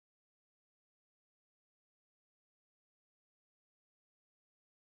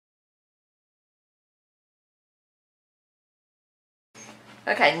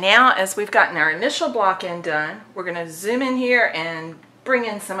Okay, now as we've gotten our initial block end done, we're going to zoom in here and bring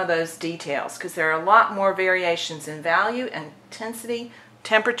in some of those details because there are a lot more variations in value and intensity,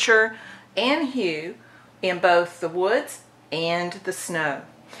 temperature, and hue in both the woods and the snow.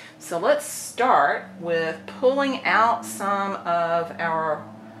 So let's start with pulling out some of our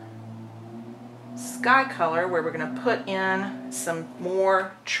sky color where we're going to put in some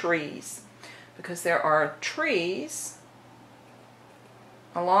more trees because there are trees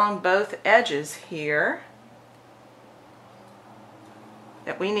along both edges here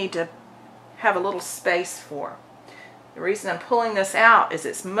that we need to have a little space for. The reason I'm pulling this out is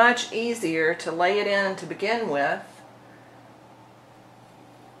it's much easier to lay it in to begin with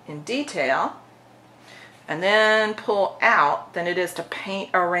in detail and then pull out than it is to paint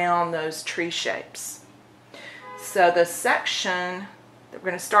around those tree shapes. So the section that we're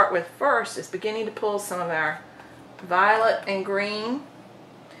going to start with first is beginning to pull some of our violet and green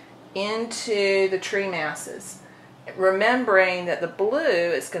into the tree masses, remembering that the blue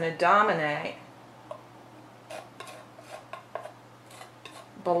is going to dominate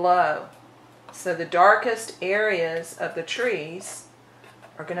below. So the darkest areas of the trees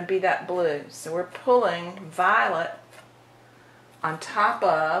are going to be that blue. So we're pulling violet on top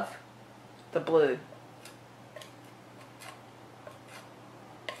of the blue.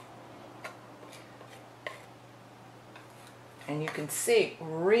 And you can see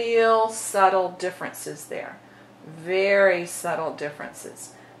real subtle differences there. Very subtle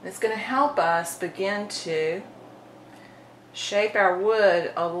differences. And it's going to help us begin to shape our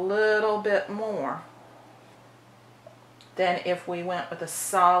wood a little bit more than if we went with a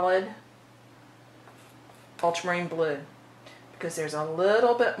solid ultramarine blue, because there's a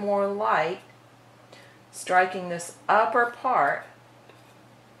little bit more light striking this upper part,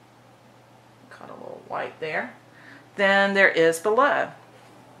 got a little white there, than there is below.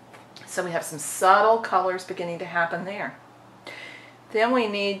 So we have some subtle colors beginning to happen there. Then we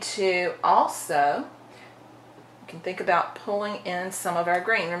need to also, you can think about pulling in some of our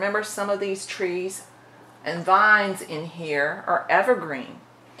green. Remember, some of these trees and vines in here are evergreen.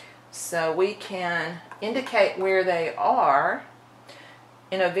 So we can indicate where they are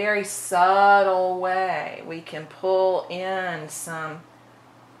in a very subtle way. We can pull in some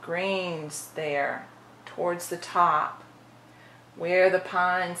greens there towards the top where the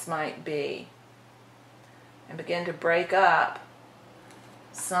pines might be and begin to break up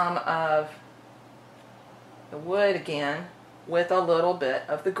some of the wood again with a little bit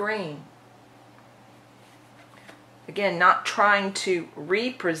of the green. Again, not trying to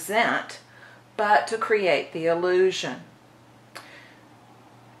represent, but to create the illusion.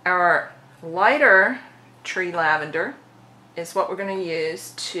 Our lighter tree lavender is what we're going to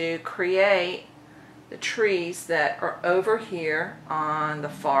use to create the trees that are over here on the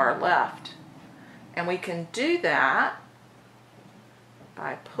far left. And we can do that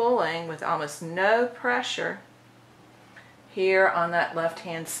by pulling with almost no pressure here on that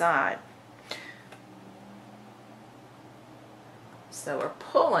left-hand side. So we're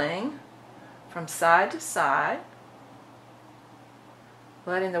pulling from side to side,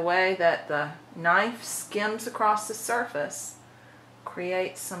 letting the way that the knife skims across the surface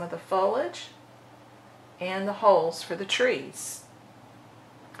create some of the foliage and the holes for the trees.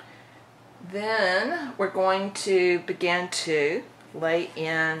 Then we're going to begin to lay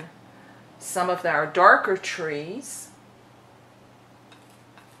in some of our darker trees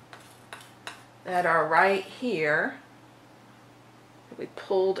that are right here that we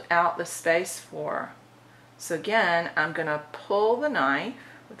pulled out the space for. So again, I'm going to pull the knife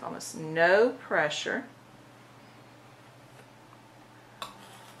with almost no pressure.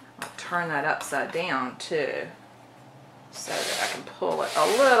 I'll turn that upside down too, so that I can pull it a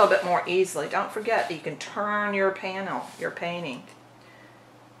little bit more easily. Don't forget that you can turn your panel, your painting.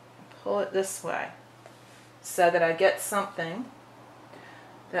 Pull it this way so that I get something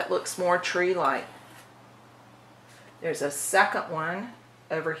that looks more tree-like. There's a second one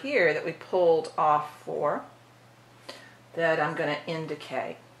over here that we pulled off for that I'm going to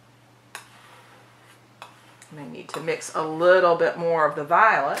indicate. I need to mix a little bit more of the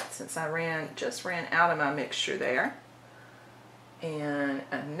violet since I just ran out of my mixture there. And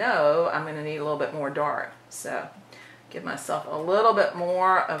I know I'm going to need a little bit more dark. So give myself a little bit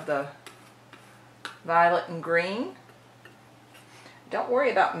more of the violet and green. Don't worry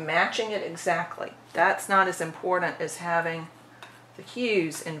about matching it exactly. That's not as important as having the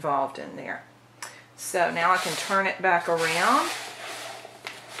hues involved in there. So now I can turn it back around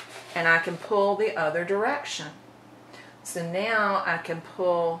and I can pull the other direction. So now I can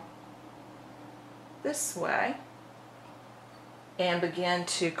pull this way and begin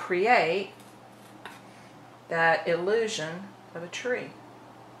to create that illusion of a tree.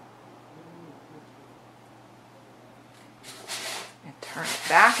 And turn it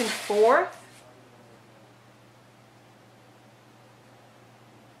back and forth.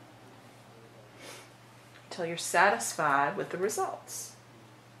 Until you're satisfied with the results.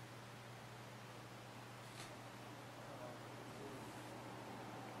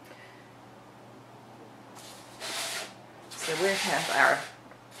 So we have our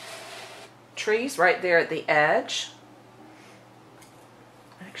trees right there at the edge.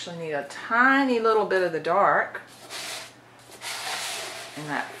 Actually need a tiny little bit of the dark in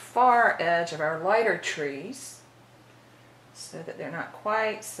that far edge of our lighter trees so that they're not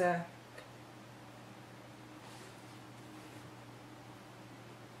quite so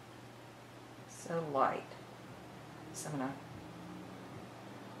light. So I'm going to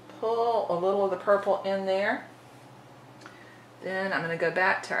pull a little of the purple in there. Then I'm going to go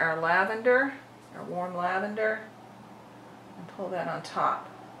back to our lavender, our warm lavender, and pull that on top.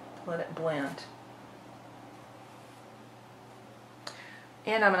 Let it blend.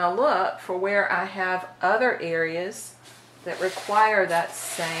 And I'm going to look for where I have other areas that require that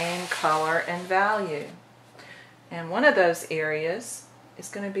same color and value. And one of those areas is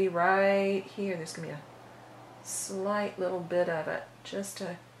going to be right here. There's going to be a slight little bit of it, just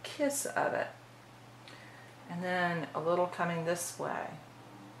a kiss of it. And then a little coming this way.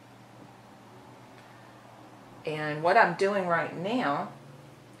 And what I'm doing right now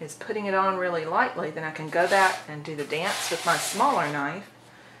is putting it on really lightly. Then I can go back and do the dance with my smaller knife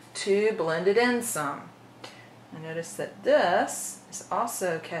to blend it in some. And notice that this is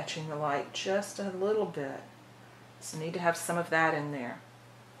also catching the light just a little bit. So I need to have some of that in there.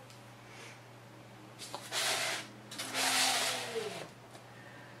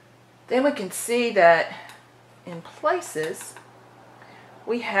 Then we can see that in places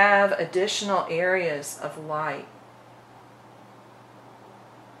we have additional areas of light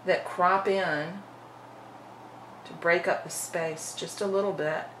that crop in to break up the space just a little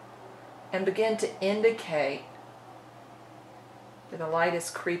bit and begin to indicate that the light is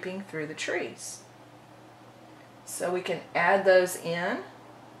creeping through the trees. So we can add those in.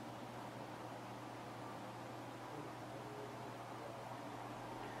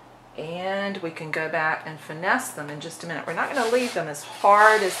 And we can go back and finesse them in just a minute. We're not going to leave them as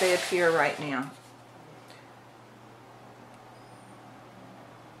hard as they appear right now.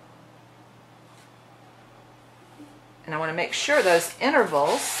 And I want to make sure those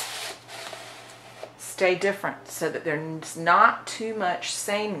intervals stay different so that there's not too much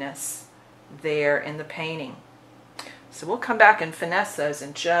sameness there in the painting. So we'll come back and finesse those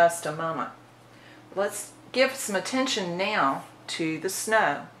in just a moment. Let's give some attention now to the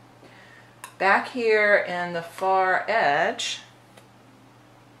snow. Back here in the far edge,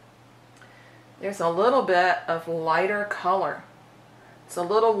 there's a little bit of lighter color. It's a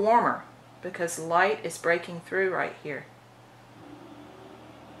little warmer because light is breaking through right here.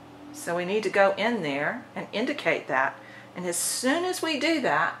 So we need to go in there and indicate that. And as soon as we do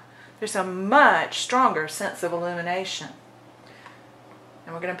that, there's a much stronger sense of illumination.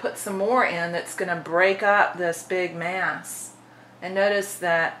 And we're going to put some more in that's going to break up this big mass. And notice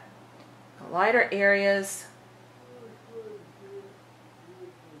that the lighter areas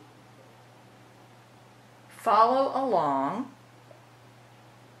follow along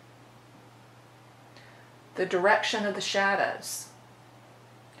the direction of the shadows.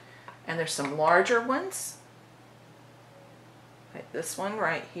 And there's some larger ones, like this one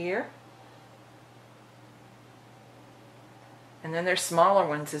right here. And then there's smaller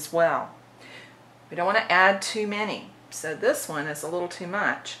ones as well. We don't want to add too many, so this one is a little too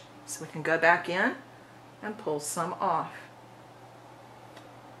much. So we can go back in and pull some off.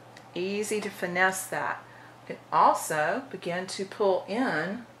 Easy to finesse that. We can also begin to pull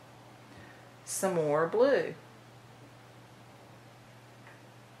in some more blue.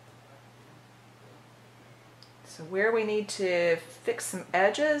 So where we need to fix some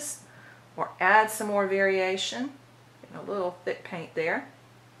edges or add some more variation, a little thick paint there,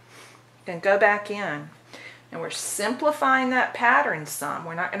 you can go back in. And we're simplifying that pattern some.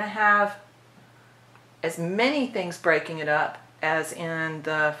 We're not going to have as many things breaking it up as in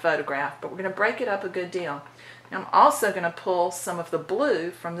the photograph, but we're going to break it up a good deal. Now I'm also going to pull some of the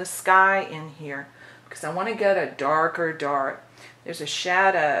blue from the sky in here because I want to go to darker dark. There's a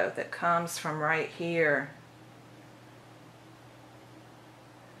shadow that comes from right here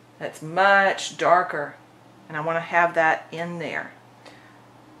that's much darker, and I want to have that in there.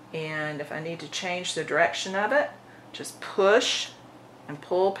 And if I need to change the direction of it, just push and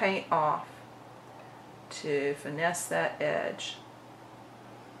pull paint off to finesse that edge.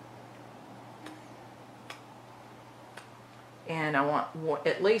 And I want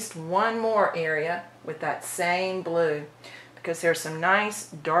at least one more area with that same blue, because there's some nice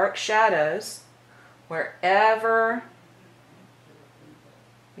dark shadows wherever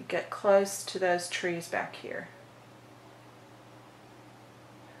we get close to those trees back here.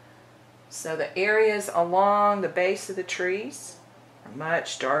 So the areas along the base of the trees are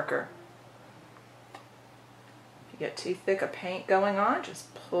much darker. If you get too thick a paint going on,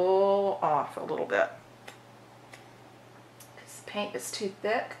 just pull off a little bit. This paint is too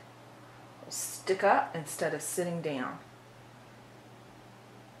thick, will stick up instead of sitting down.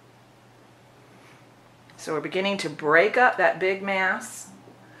 So we're beginning to break up that big mass,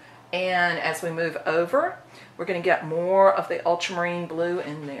 and as we move over, we're going to get more of the ultramarine blue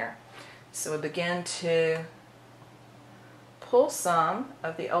in there. So we begin to pull some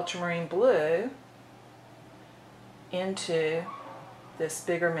of the ultramarine blue into this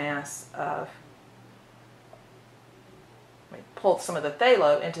bigger mass of, we pull some of the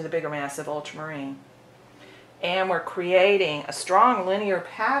phthalo into the bigger mass of ultramarine. And we're creating a strong linear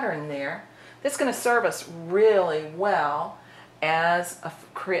pattern there that's going to serve us really well as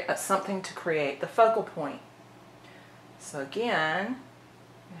something to create the focal point. So again,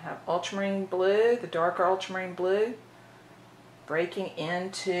 we have ultramarine blue, the darker ultramarine blue, breaking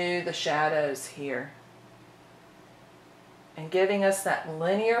into the shadows here and giving us that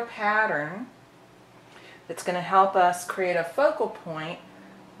linear pattern that's going to help us create a focal point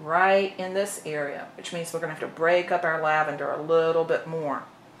right in this area, which means we're going to have to break up our lavender a little bit more.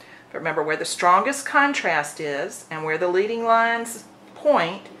 But remember, where the strongest contrast is and where the leading lines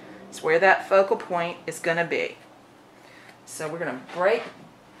point is where that focal point is going to be. So we're going to break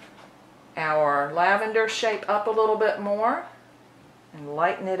our lavender shape up a little bit more and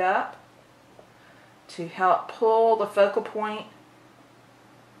lighten it up to help pull the focal point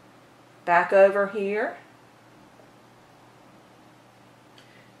back over here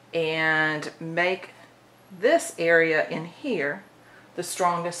and make this area in here the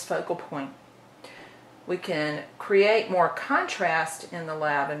strongest focal point. We can create more contrast in the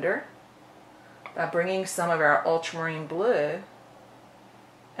lavender by bringing some of our ultramarine blue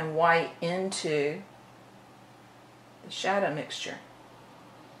and white into the shadow mixture.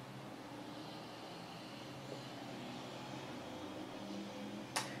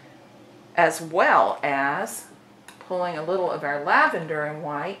 As well as pulling a little of our lavender and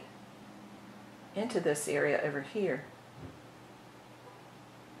white into this area over here.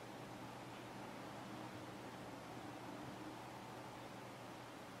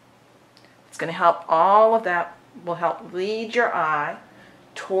 It's going to help, all of that will help lead your eye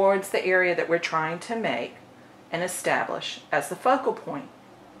towards the area that we're trying to make and establish as the focal point.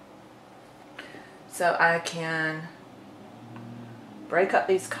 So I can break up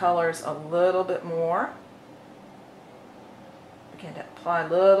these colors a little bit more. Begin to apply a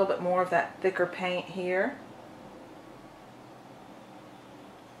little bit more of that thicker paint here.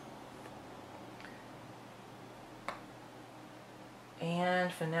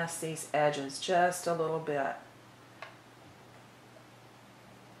 And finesse these edges just a little bit.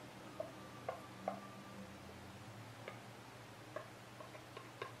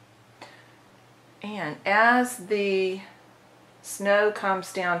 And as the snow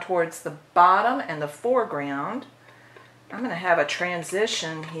comes down towards the bottom and the foreground, I'm going to have a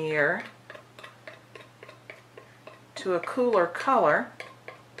transition here to a cooler color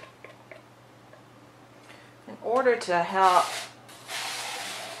in order to help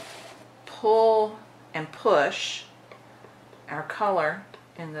pull and push our color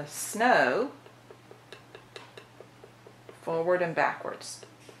in the snow forward and backwards.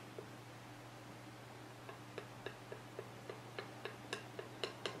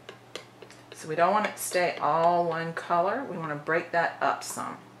 So we don't want it to stay all one color. We want to break that up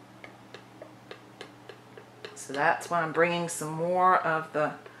some. So that's why I'm bringing some more of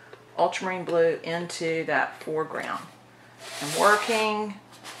the ultramarine blue into that foreground and working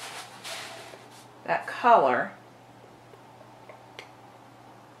that color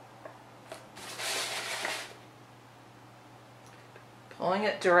pulling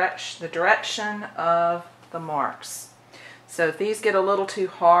it the direction of the marks. So if these get a little too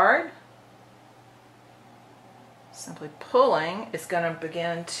hard, simply pulling is going to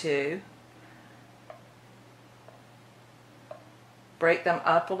begin to break them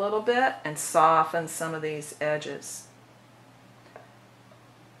up a little bit and soften some of these edges.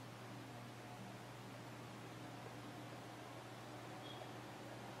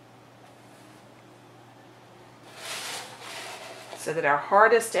 So that our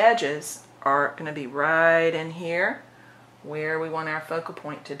hardest edges are going to be right in here where we want our focal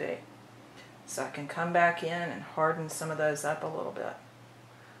point to be. So I can come back in and harden some of those up a little bit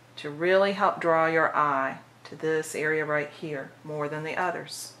to really help draw your eye to this area right here more than the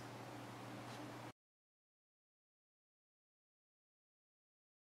others.